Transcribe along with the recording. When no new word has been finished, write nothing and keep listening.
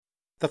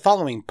The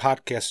following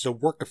podcast is a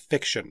work of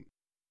fiction.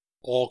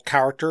 All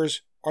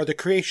characters are the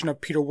creation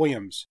of Peter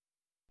Williams.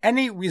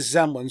 Any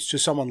resemblance to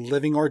someone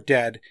living or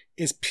dead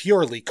is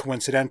purely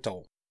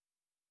coincidental.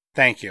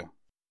 Thank you.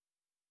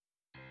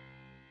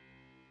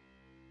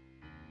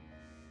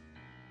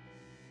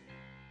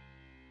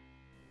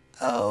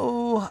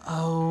 Oh,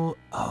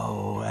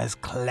 as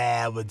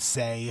Claire would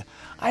say,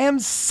 I am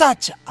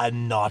such a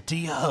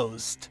naughty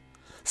host.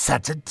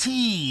 Such a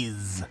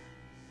tease.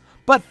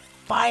 But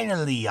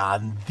finally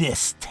on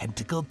this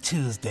Tentacle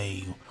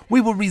Tuesday,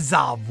 we will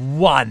resolve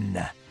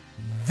one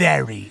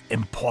very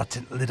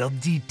important little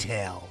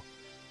detail.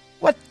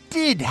 What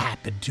did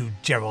happen to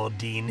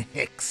Geraldine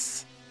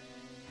Hicks?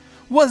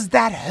 Was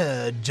that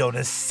her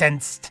Jonah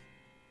sensed?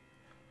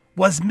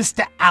 Was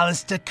Mr.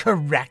 Alistair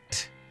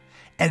correct?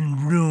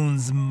 And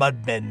Rhoon's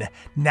Mudmen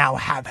now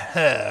have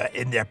her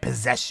in their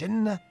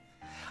possession?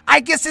 I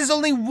guess there's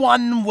only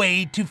one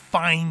way to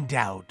find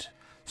out.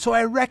 So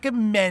I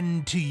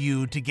recommend to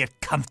you to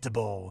get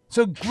comfortable.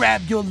 So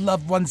grab your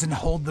loved ones and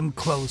hold them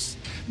close.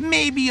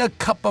 Maybe a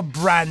cup of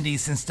brandy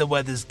since the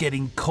weather's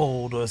getting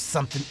cold, or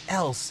something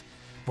else.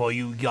 For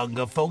you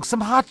younger folks,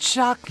 some hot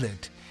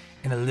chocolate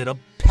and a little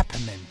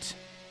peppermint.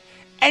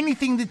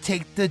 Anything to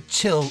take the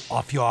chill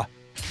off your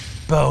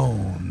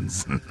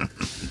bones.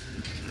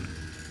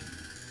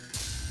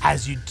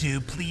 As you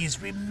do,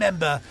 please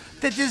remember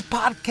that this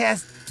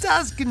podcast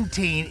does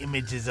contain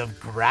images of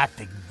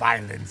graphic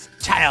violence,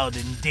 child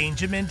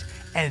endangerment,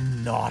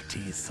 and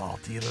naughty,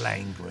 salty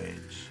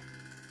language.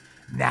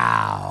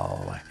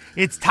 Now,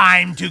 it's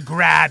time to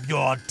grab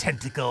your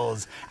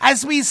tentacles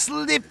as we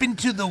slip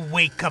into the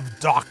wake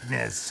of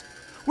darkness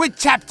with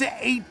Chapter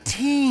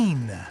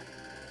 18,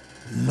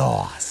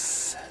 Loss.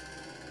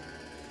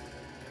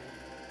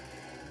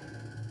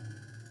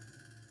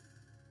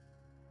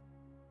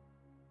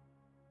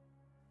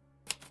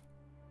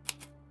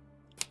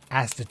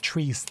 As the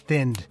trees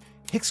thinned,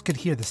 Hicks could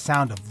hear the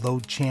sound of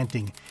low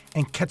chanting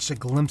and catch the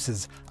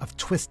glimpses of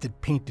twisted,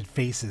 painted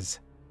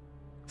faces.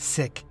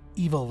 Sick,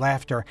 evil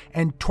laughter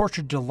and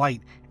tortured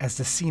delight as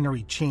the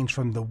scenery changed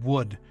from the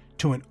wood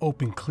to an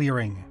open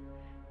clearing.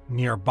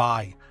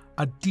 Nearby,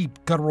 a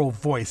deep, guttural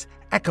voice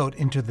echoed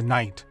into the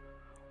night.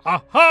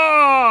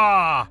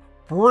 "Aha!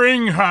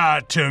 Bring her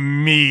to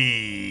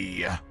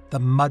me!" The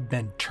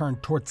Mudmen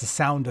turned towards the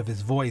sound of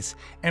his voice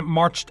and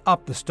marched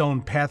up the stone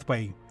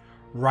pathway.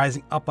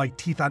 Rising up like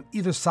teeth on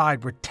either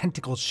side were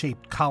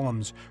tentacle-shaped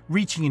columns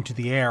reaching into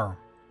the air.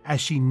 As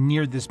she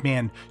neared this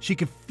man, she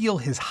could feel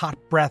his hot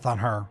breath on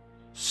her.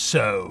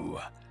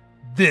 "So,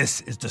 this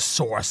is the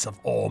source of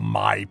all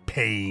my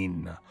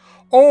pain,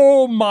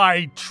 all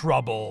my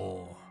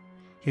trouble."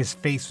 His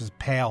face was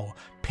pale,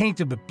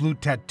 painted with blue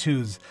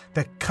tattoos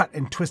that cut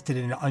and twisted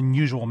in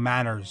unusual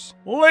manners.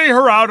 "Lay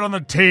her out on the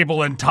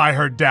table and tie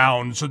her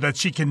down so that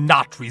she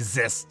cannot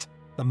resist."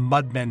 The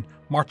Mudmen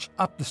marched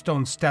up the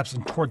stone steps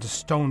and toward the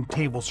stone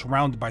table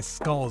surrounded by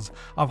skulls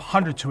of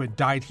hundreds who had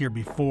died here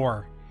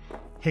before.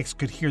 Hicks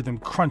could hear them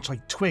crunch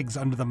like twigs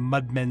under the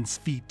Mudmen's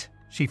feet.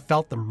 She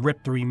felt them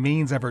rip the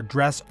remains of her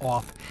dress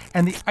off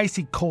and the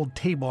icy cold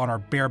table on her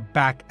bare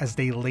back as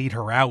they laid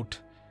her out.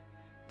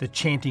 The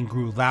chanting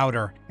grew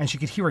louder, and she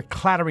could hear a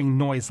clattering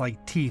noise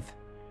like teeth.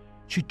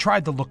 She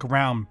tried to look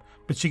around,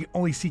 but she could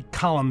only see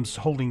columns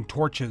holding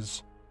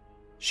torches.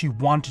 She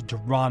wanted to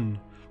run,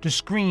 to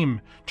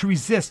scream, to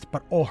resist,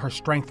 but all her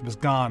strength was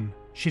gone.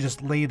 She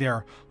just lay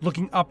there,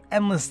 looking up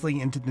endlessly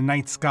into the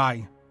night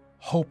sky,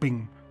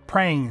 hoping,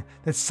 praying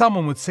that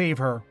someone would save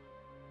her.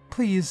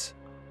 "Please.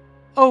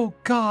 Oh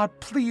God,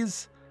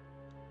 please.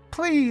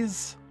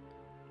 Please."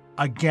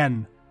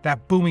 Again,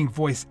 that booming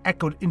voice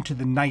echoed into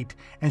the night,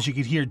 and she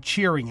could hear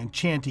cheering and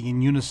chanting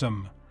in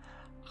unison.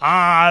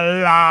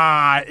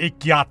 "Allah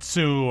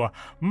Ikyatsu,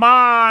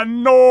 Ma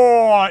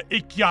no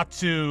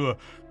Ikyatsu,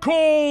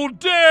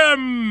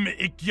 Koldem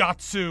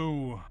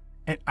Ikyatsu."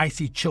 An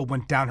icy chill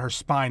went down her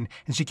spine,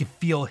 and she could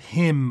feel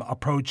him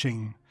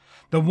approaching.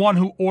 The one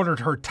who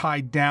ordered her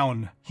tied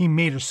down. He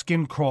made her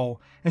skin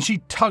crawl, and she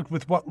tugged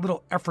with what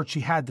little effort she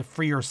had to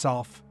free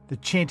herself. The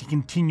chanting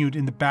continued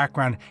in the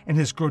background, and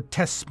his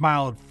grotesque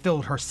smile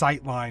filled her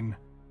sightline.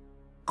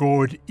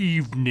 "Good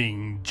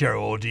evening,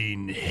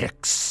 Geraldine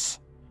Hicks."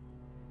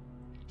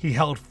 He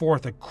held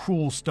forth a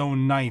cruel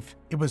stone knife.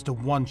 It was the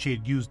one she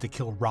had used to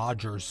kill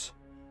Rogers.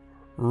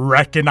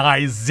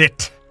 "Recognize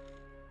it?"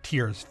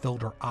 Tears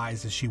filled her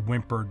eyes as she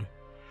whimpered.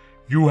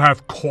 "You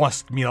have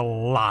cost me a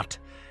lot.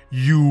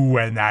 You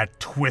and that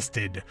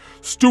twisted,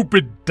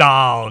 stupid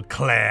doll,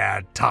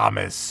 Claire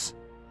Thomas.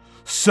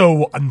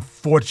 So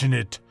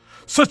unfortunate.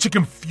 Such a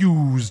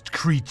confused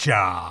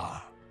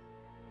creature."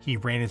 He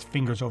ran his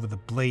fingers over the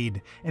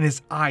blade, and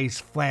his eyes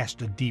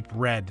flashed a deep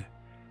red.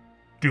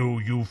 "Do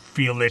you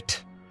feel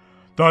it?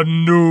 The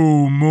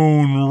new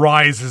moon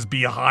rises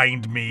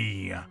behind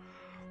me.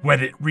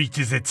 When it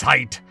reaches its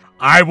height,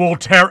 I will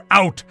tear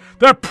out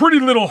that pretty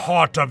little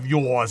heart of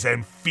yours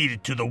and feed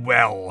it to the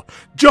well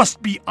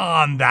just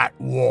beyond that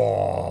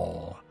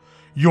wall.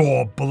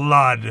 Your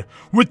blood,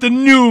 with the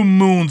new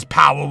moon's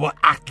power, will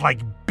act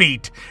like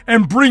bait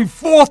and bring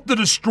forth the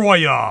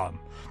destroyer.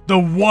 The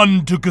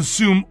one to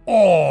consume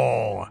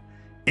all,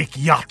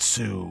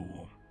 Ikkyatsu.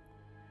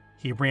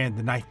 He ran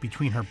the knife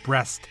between her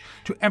breasts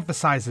to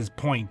emphasize his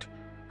point,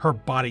 her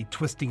body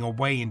twisting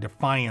away in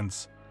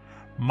defiance.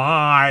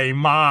 My,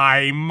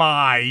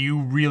 you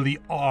really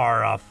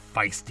are a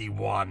feisty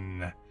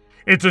one.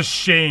 It's a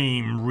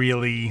shame,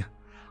 really.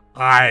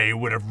 I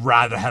would have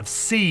rather have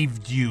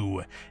saved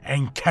you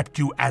and kept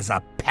you as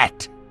a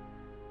pet.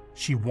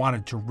 She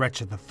wanted to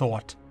retch at the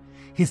thought.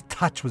 His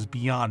touch was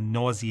beyond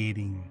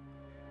nauseating.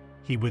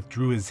 He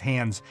withdrew his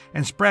hands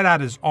and spread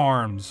out his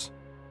arms.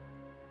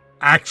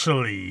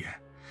 Actually,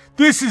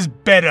 this is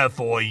better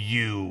for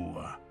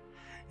you.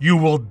 You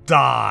will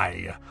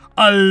die,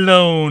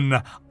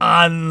 alone,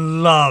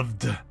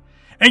 unloved,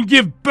 and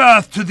give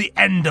birth to the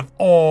end of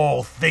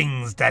all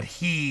things that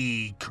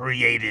he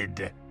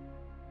created.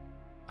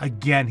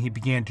 Again he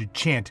began to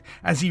chant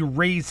as he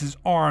raised his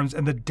arms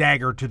and the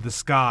dagger to the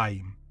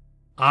sky.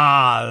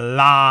 Ah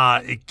la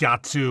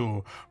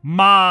Ikkyatsu,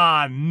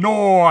 ma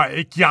nor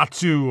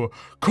Ikkyatsu,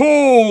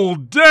 kol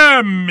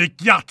dem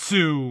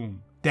Ikkyatsu.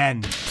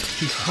 Then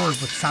she heard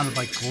what sounded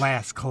like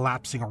glass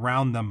collapsing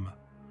around them.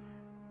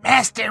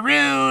 Master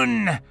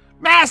Rhoon!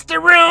 Master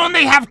Rhoon,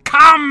 they have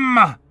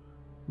come!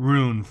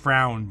 Rhoon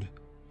frowned.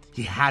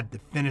 He had to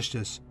finish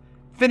this.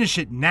 Finish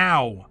it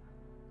now.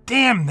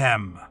 Damn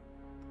them!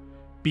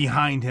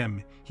 Behind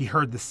him, he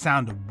heard the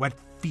sound of wet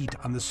feet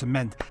on the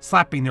cement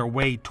slapping their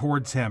way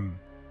towards him.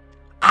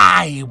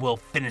 I will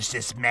finish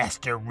this,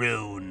 Master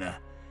Rhoon.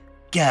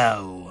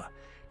 Go.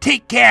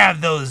 Take care of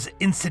those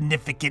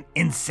insignificant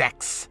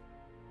insects.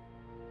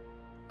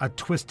 A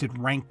twisted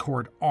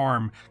rank-cord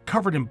arm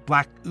covered in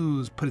black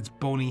ooze put its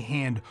bony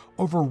hand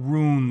over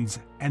Rhoon's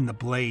and the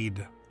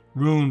blade.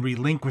 Rhoon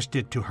relinquished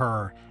it to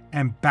her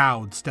and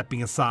bowed,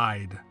 stepping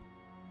aside.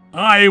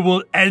 I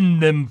will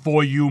end them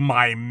for you,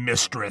 my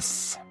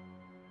mistress.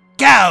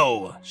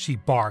 Go, she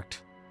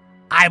barked.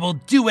 I will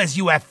do as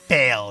you have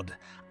failed.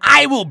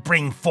 I will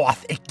bring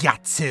forth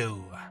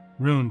Ikkyatsu.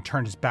 Rhoon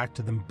turned his back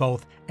to them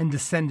both and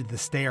descended the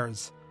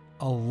stairs.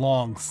 A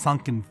long,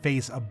 sunken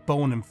face of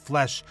bone and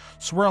flesh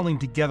swirling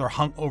together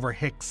hung over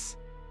Hicks.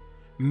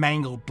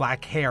 Mangled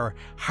black hair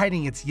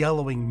hiding its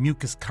yellowing,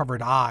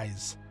 mucus-covered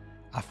eyes.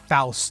 A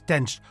foul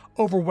stench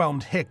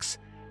overwhelmed Hicks,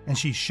 and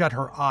she shut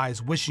her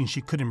eyes, wishing she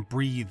couldn't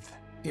breathe.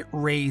 It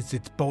raised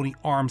its bony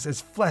arms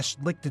as flesh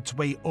licked its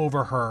way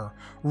over her,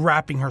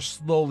 wrapping her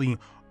slowly,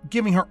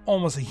 giving her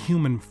almost a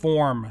human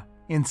form.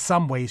 In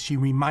some ways, she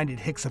reminded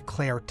Hicks of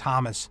Claire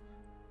Thomas,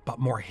 but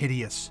more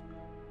hideous,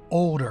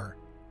 older,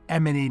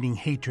 emanating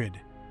hatred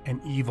and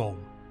evil.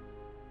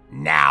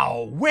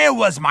 Now, where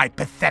was my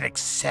pathetic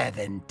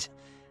servant?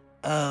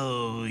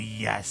 Oh,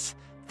 yes,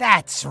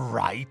 that's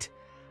right.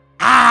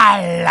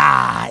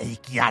 Allah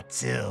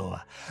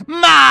Ikkyatsu,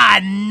 ma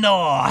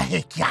no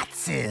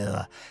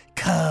Ikkyatsu,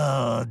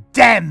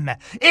 kodem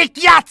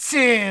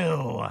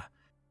Ikkyatsu.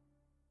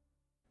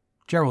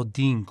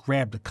 Geraldine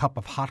grabbed a cup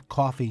of hot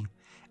coffee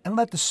and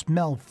let the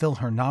smell fill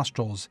her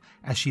nostrils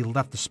as she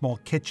left the small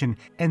kitchen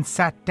and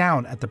sat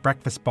down at the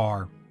breakfast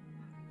bar.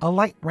 A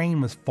light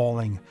rain was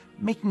falling,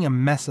 making a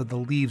mess of the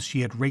leaves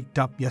she had raked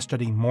up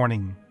yesterday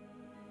morning.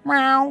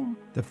 Meow!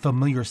 The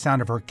familiar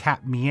sound of her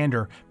cat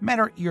Meander met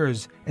her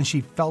ears, and she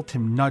felt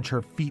him nudge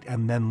her feet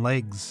and then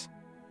legs.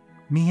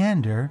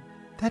 Meander,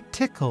 that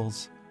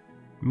tickles.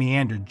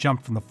 Meander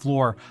jumped from the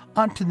floor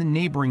onto the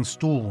neighboring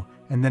stool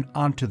and then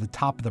onto the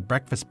top of the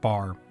breakfast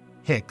bar.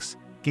 Hicks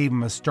gave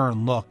him a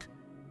stern look.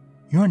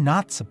 You're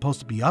not supposed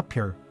to be up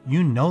here,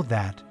 you know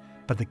that.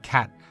 But the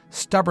cat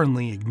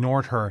stubbornly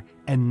ignored her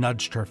and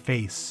nudged her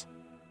face.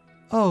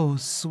 Oh,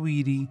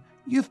 sweetie,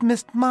 you've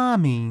missed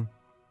Mommy.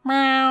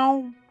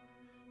 Meow.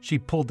 She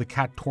pulled the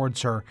cat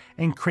towards her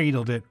and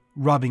cradled it,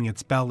 rubbing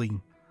its belly.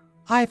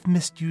 I've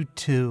missed you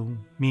too.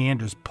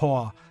 Meander's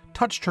paw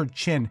touched her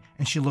chin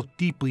and she looked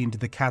deeply into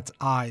the cat's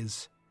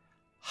eyes.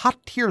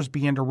 Hot tears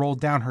began to roll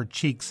down her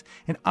cheeks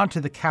and onto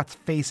the cat's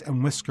face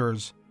and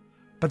whiskers.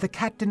 But the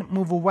cat didn't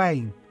move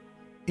away.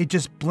 It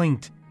just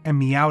blinked and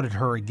meowed at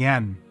her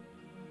again.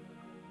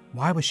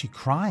 Why was she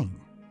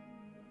crying?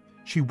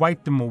 She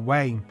wiped them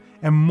away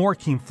and more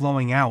came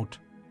flowing out.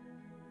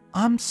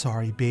 I'm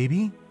sorry,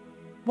 baby.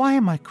 Why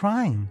am I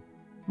crying?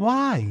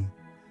 Why?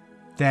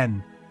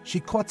 Then she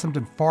caught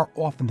something far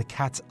off in the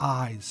cat's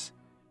eyes.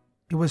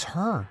 It was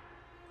her,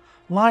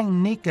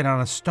 lying naked on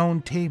a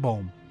stone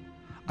table,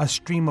 a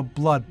stream of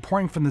blood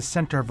pouring from the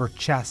center of her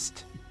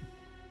chest.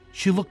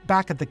 She looked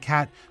back at the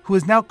cat, who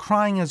was now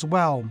crying as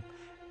well,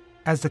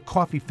 as the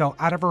coffee fell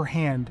out of her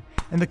hand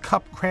and the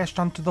cup crashed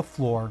onto the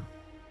floor.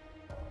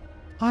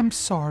 I'm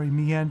sorry,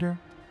 Meander.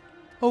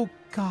 Oh,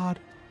 God.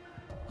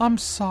 I'm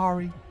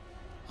sorry.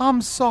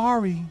 I'm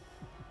sorry.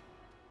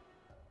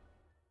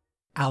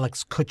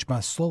 Alex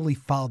Kuchma slowly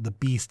followed the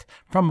beast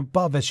from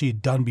above as she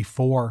had done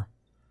before.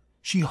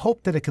 She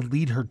hoped that it could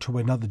lead her to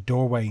another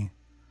doorway,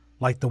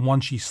 like the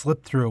one she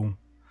slipped through,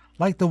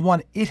 like the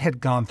one it had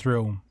gone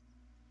through.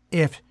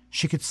 If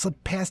she could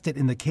slip past it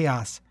in the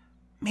chaos,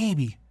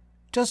 maybe,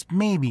 just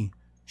maybe,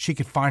 she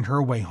could find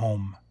her way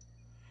home.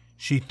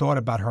 She thought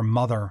about her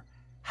mother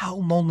How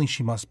lonely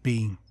she must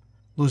be.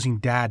 Losing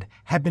Dad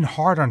had been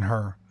hard on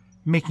her,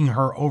 making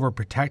her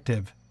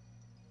overprotective.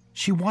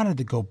 She wanted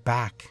to go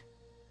back,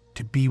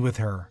 to be with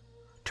her,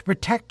 to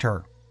protect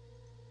her.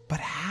 But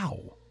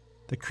how?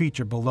 The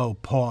creature below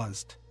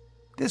paused.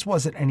 This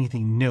wasn't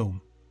anything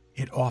new.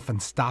 It often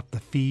stopped the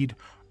feed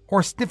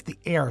or sniffed the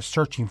air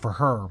searching for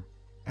her.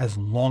 As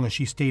long as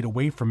she stayed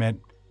away from it,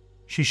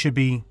 she should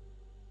be.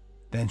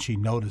 Then she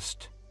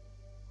noticed.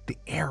 The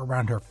air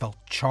around her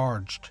felt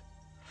charged.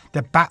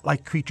 The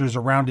bat-like creatures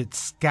around it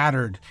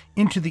scattered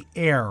into the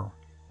air,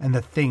 and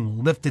the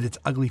thing lifted its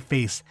ugly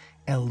face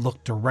and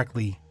looked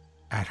directly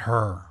at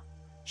her.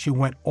 She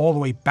went all the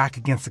way back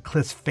against the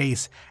cliff's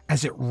face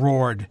as it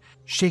roared,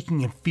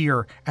 shaking in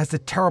fear as the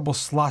terrible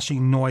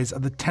sloshing noise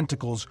of the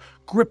tentacles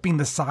gripping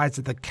the sides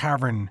of the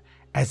cavern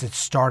as it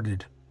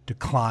started to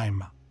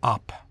climb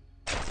up.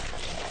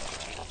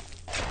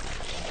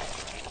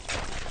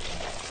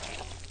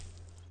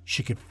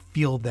 She could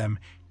feel them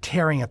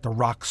tearing at the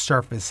rock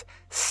surface,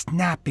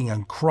 snapping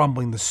and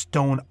crumbling the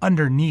stone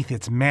underneath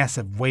its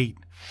massive weight.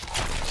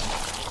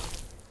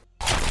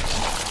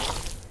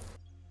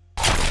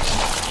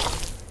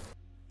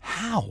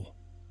 How?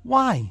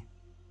 Why?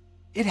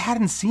 It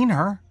hadn't seen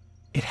her.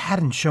 It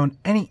hadn't shown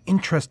any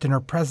interest in her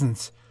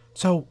presence.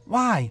 So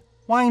why?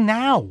 Why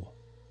now?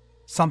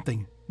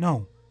 Someone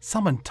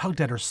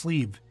tugged at her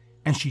sleeve,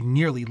 and she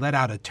nearly let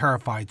out a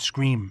terrified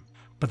scream.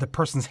 But the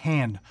person's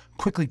hand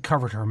quickly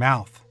covered her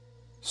mouth.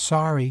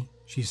 "Sorry,"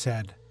 she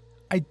said.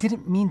 "I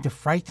didn't mean to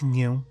frighten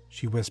you,"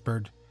 she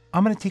whispered.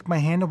 "I'm going to take my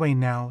hand away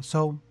now,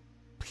 so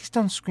please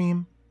don't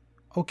scream.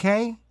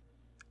 Okay?"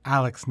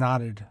 Alex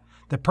nodded.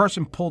 The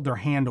person pulled their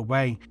hand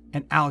away,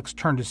 and Alex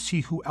turned to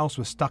see who else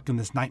was stuck in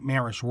this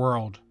nightmarish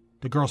world.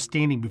 The girl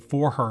standing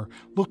before her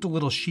looked a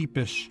little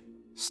sheepish,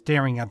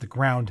 staring at the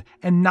ground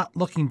and not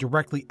looking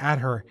directly at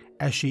her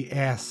as she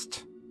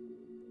asked,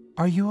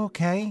 "Are you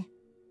okay?"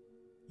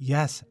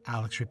 "Yes,"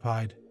 Alex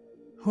replied.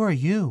 "Who are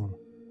you?"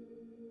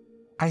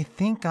 "I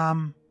think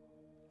I'm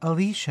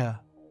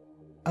Alicia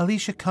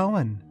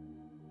Cohen."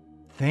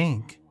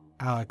 "Think?"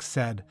 Alex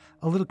said,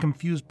 a little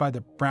confused by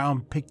the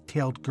brown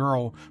pigtailed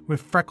girl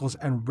with freckles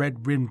and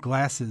red-rimmed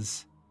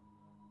glasses.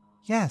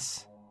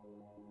 "Yes.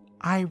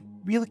 I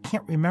really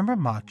can't remember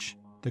much,"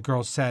 the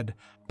girl said,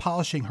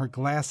 polishing her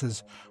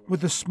glasses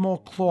with a small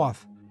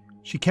cloth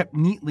she kept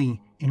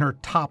neatly in her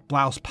top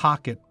blouse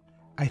pocket.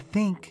 I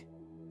think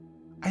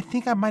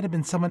I might have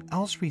been someone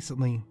else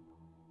recently,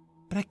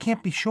 but I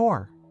can't be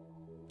sure."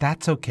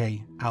 "That's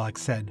okay,"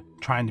 Alex said,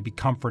 trying to be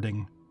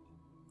comforting.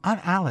 "I'm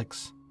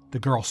Alex." The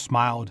girl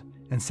smiled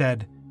and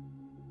said,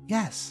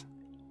 "Yes,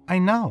 I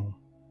know."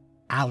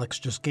 Alex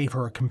just gave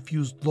her a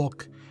confused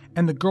look,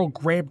 and the girl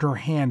grabbed her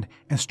hand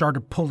and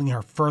started pulling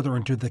her further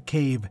into the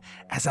cave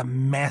as a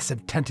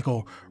massive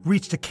tentacle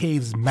reached the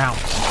cave's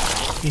mouth,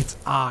 its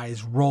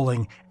eyes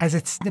rolling as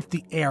it sniffed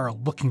the air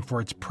looking for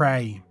its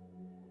prey.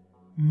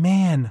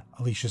 "Man,"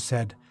 Alicia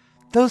said,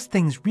 "those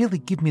things really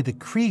give me the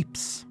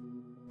creeps."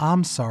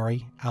 "I'm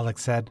sorry,"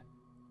 Alex said.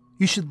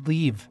 "You should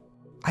leave.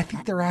 I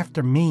think they're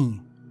after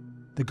me."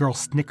 The girl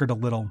snickered a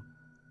little.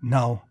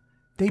 "No,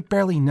 they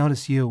barely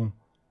notice you.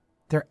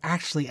 They're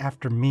actually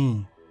after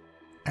me.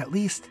 At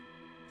least,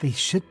 they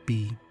should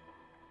be.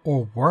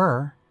 Or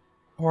were.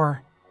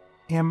 Or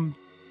am...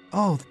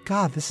 Oh,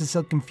 God, this is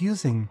so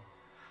confusing.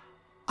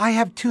 I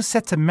have 2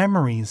 sets of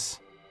memories."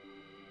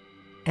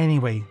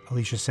 "Anyway,"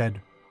 Alicia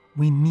said,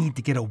 "we need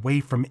to get away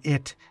from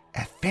it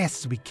as fast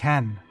as we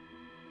can."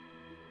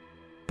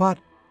 "But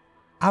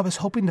I was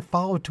hoping to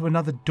follow it to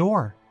another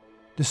door,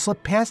 to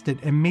slip past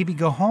it and maybe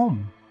go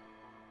home."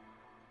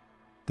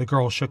 The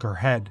girl shook her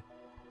head.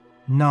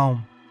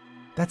 "No,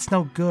 that's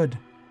no good.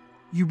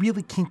 You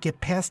really can't get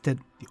past it.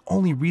 The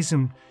only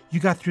reason you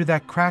got through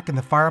that crack in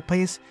the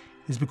fireplace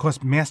is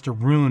because Master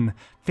Rhoon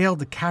failed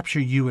to capture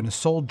you in a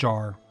soul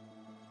jar."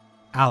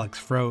 Alex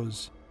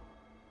froze.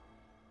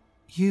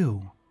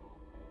 "You?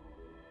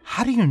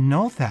 How do you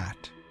know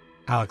that?"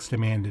 Alex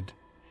demanded.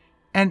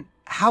 "And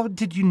how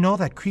did you know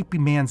that creepy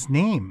man's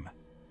name?"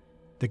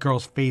 The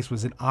girl's face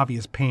was in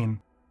obvious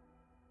pain.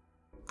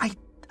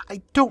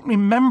 I don't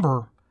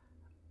remember.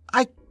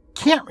 I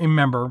can't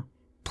remember.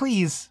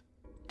 Please,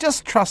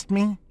 just trust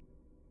me."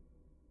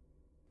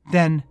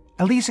 "Then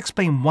at least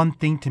explain one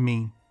thing to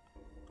me.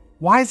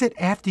 Why is it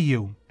after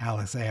you?"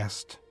 Alex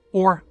asked.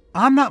 "Or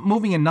I'm not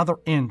moving another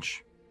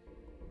inch."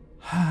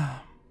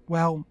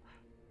 "Well,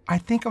 I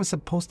think I was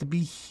supposed to be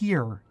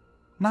here,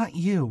 not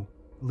you,"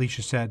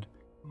 Alicia said.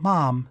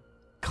 "Mom,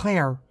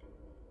 Claire,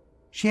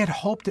 she had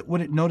hoped it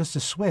wouldn't notice the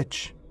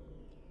switch."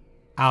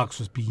 Alex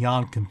was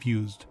beyond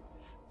confused,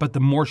 but the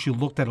more she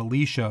looked at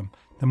Alicia,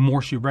 the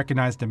more she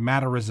recognized the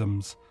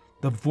mannerisms,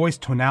 the voice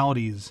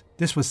tonalities.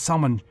 This was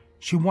someone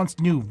she once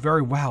knew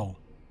very well.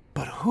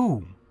 But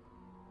who?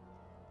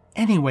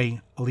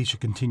 "Anyway," Alicia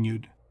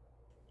continued,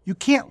 "you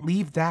can't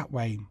leave that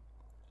way.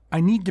 I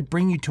need to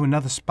bring you to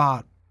another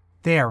spot.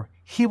 There,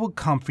 he will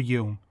come for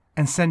you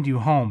and send you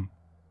home."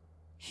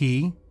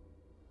 "He?"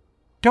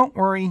 "Don't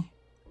worry.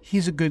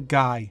 He's a good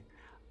guy.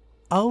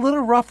 A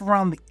little rough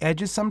around the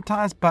edges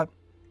sometimes, but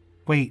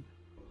Wait,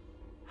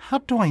 how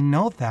do I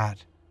know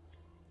that?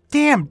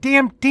 Damn,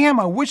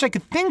 I wish I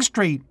could think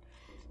straight.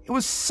 It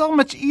was so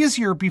much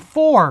easier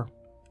before.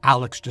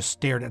 Alex just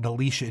stared at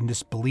Alicia in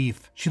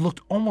disbelief. She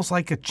looked almost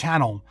like a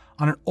channel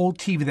on an old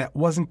TV that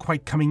wasn't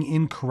quite coming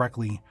in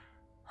correctly.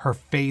 Her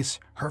face,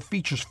 her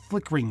features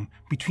flickering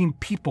between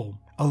people.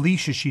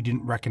 Alicia she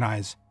didn't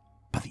recognize,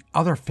 but the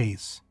other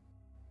face.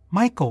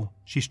 Michael,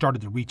 she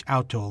started to reach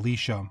out to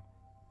Alicia.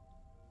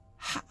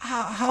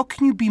 How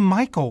can you be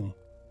Michael?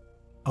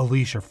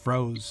 Alicia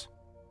froze.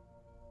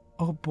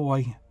 Oh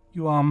boy,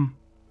 you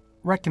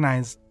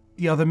recognize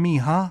the other me,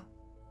 huh?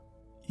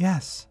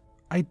 Yes,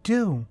 I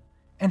do.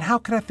 And how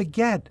could I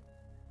forget?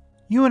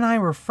 You and I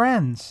were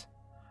friends.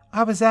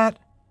 I was at...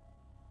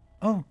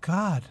 Oh,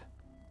 God.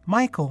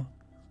 Michael,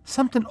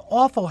 something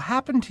awful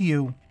happened to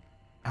you,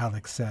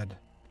 Alex said.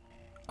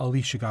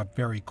 Alicia got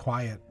very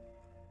quiet.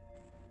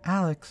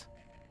 Alex,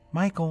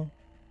 Michael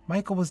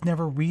was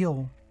never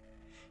real.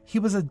 He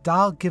was a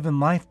doll given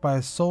life by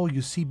a soul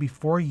you see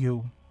before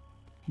you.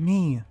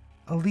 Me,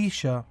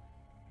 Alicia.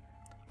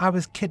 I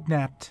was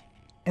kidnapped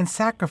and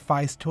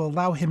sacrificed to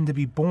allow him to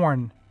be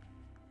born.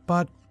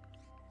 But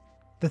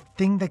the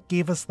thing that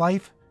gave us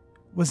life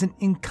was an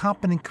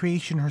incompetent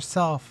creation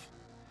herself.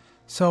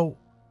 So,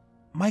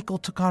 Michael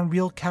took on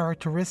real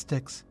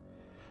characteristics,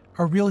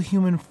 a real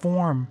human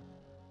form.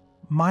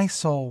 My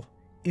soul,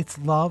 its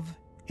love,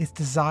 its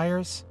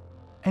desires.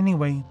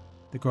 Anyway,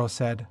 the girl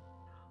said,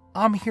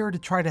 I'm here to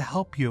try to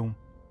help you.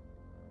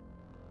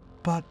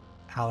 But,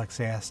 Alex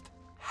asked,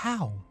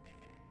 how?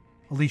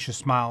 Alicia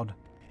smiled.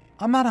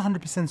 I'm not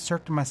 100%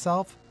 certain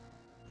myself.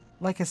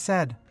 Like I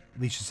said,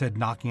 Alicia said,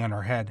 knocking on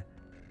her head,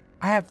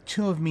 I have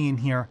two of me in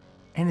here,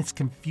 and it's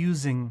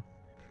confusing.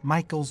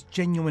 Michael's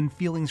genuine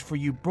feelings for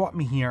you brought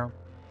me here.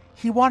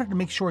 He wanted to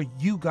make sure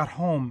you got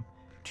home,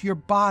 to your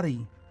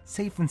body,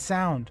 safe and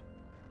sound.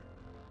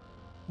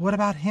 What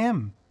about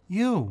him?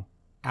 You?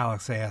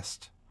 Alex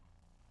asked.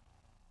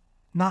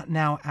 Not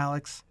now,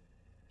 Alex.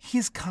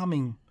 He's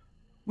coming.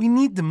 We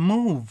need to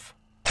move.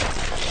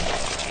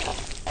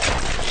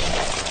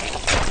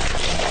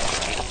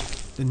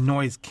 The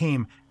noise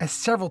came as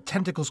several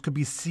tentacles could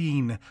be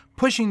seen,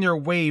 pushing their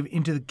way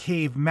into the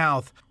cave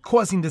mouth,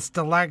 causing the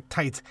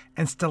stalactites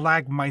and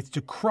stalagmites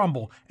to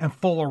crumble and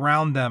fall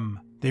around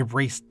them. They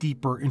raced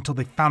deeper until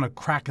they found a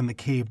crack in the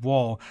cave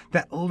wall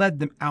that led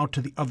them out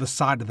to the other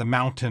side of the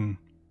mountain.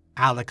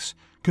 Alex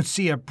could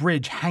see a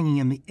bridge hanging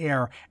in the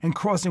air and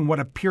crossing what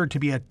appeared to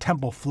be a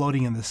temple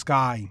floating in the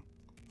sky.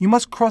 You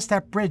must cross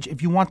that bridge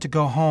if you want to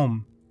go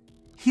home.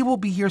 He will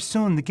be here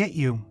soon to get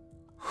you.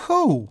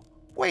 Who?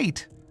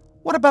 Wait.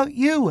 What about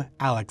you?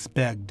 Alex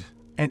begged.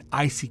 An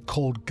icy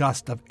cold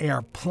gust of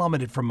air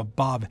plummeted from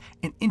above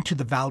and into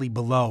the valley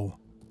below.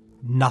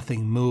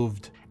 Nothing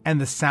moved, and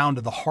the sound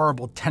of the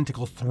horrible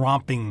tentacle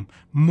thromping,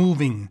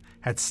 moving,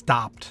 had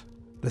stopped.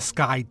 The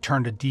sky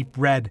turned a deep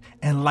red,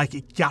 and like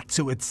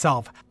Ikkyatsu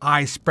itself,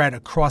 eyes spread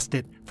across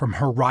it from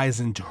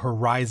horizon to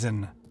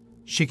horizon.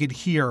 She could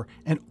hear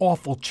an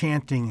awful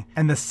chanting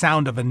and the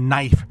sound of a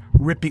knife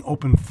ripping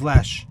open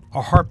flesh.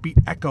 A heartbeat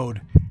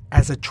echoed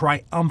as a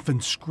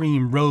triumphant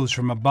scream rose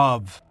from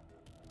above.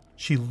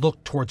 She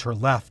looked towards her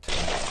left.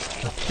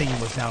 The thing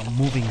was now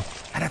moving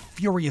at a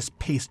furious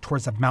pace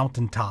towards the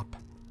mountaintop,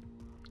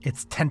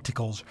 its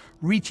tentacles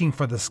reaching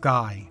for the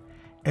sky,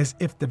 as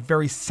if the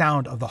very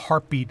sound of the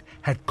heartbeat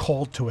had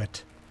called to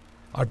it.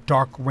 A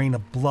dark rain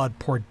of blood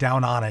poured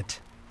down on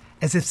it,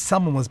 as if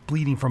someone was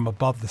bleeding from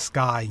above the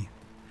sky.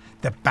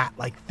 The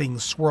bat-like thing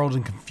swirled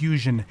in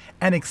confusion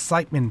and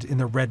excitement in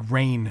the red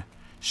rain,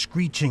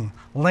 screeching,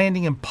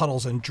 landing in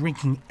puddles and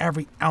drinking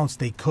every ounce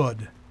they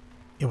could.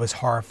 It was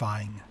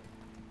horrifying.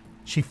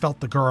 She felt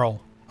the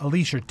girl,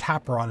 Alicia,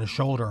 tap her on the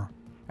shoulder,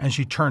 and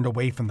she turned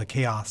away from the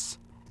chaos.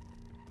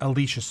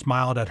 Alicia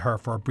smiled at her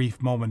for a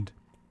brief moment,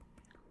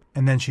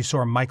 and then she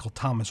saw Michael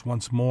Thomas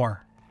once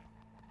more.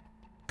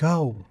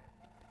 Go.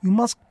 You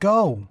must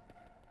go.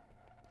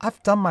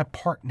 I've done my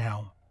part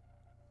now.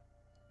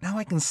 Now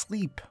I can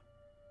sleep.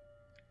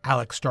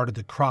 Alex started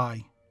to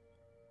cry.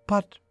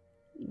 But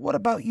what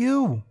about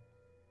you?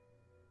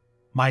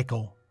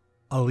 Michael,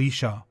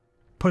 Alicia,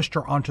 pushed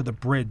her onto the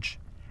bridge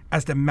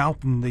as the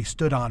mountain they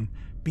stood on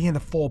began to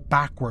fall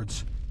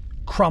backwards,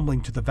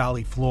 crumbling to the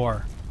valley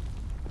floor.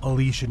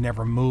 Alicia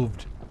never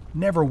moved,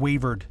 never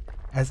wavered,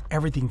 as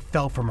everything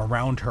fell from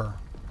around her.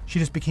 She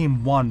just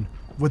became one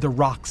with the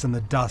rocks and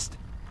the dust,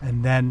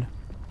 and then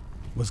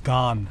was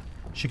gone.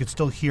 She could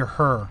still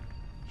hear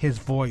his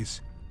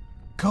voice.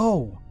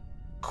 Go,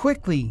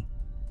 quickly,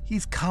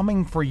 he's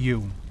coming for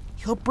you.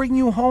 He'll bring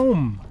you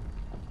home.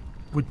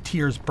 With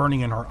tears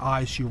burning in her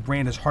eyes, she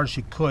ran as hard as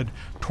she could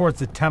towards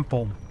the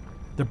temple,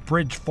 the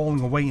bridge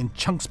falling away in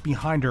chunks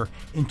behind her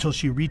until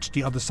she reached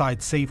the other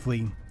side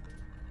safely.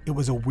 It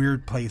was a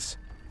weird place,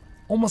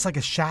 almost like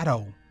a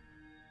shadow.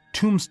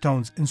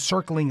 Tombstones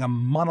encircling a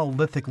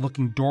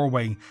monolithic-looking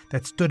doorway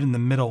that stood in the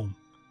middle.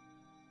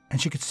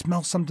 And she could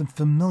smell something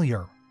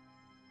familiar.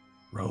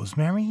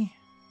 Rosemary?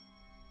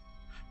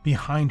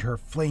 Behind her,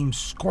 flames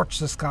scorched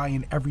the sky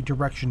in every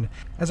direction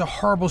as a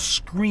horrible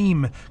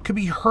scream could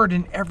be heard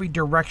in every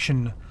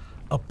direction.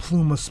 A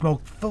plume of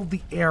smoke filled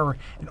the air,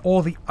 and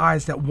all the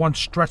eyes that once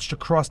stretched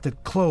across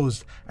it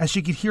closed as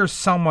she could hear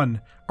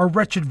someone, a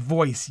wretched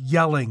voice,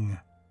 yelling,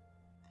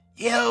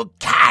 "You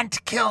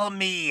can't kill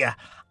me!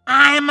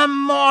 I'm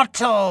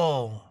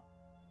immortal!"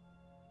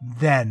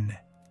 Then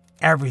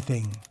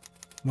everything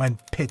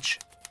went pitch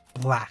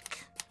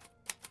black.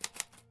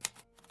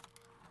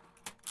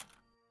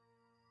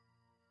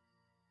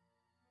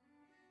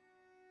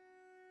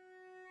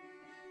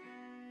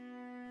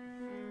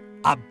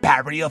 A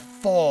barrier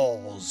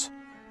falls.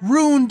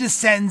 Rhoon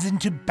descends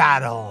into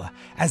battle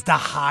as the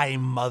High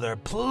Mother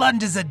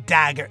plunges a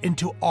dagger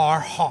into our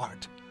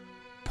heart.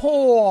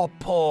 Poor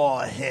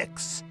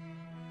Hicks.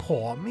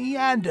 Poor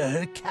Meander,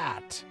 her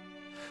cat.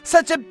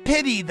 Such a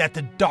pity that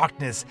the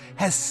darkness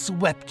has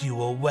swept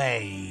you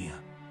away.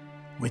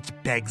 Which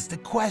begs the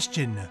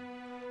question,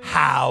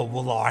 how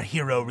will our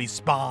hero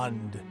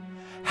respond?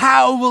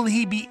 How will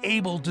he be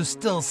able to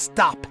still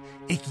stop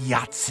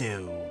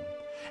Ikkyatsu?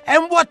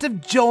 And what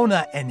of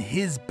Jonah and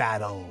his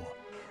battle?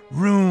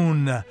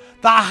 Rhoon, the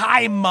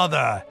High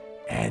Mother,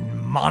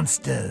 and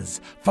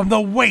monsters from the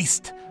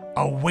waste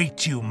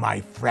await you, my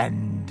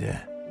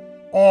friend.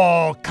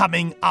 All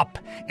coming up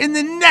in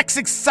the next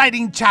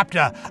exciting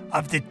chapter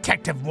of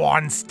Detective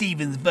Warren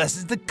Stevens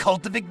vs. the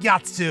Cult of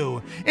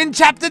Ikkyatsu in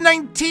Chapter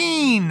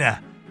 19,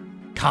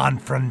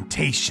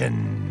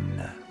 Confrontation.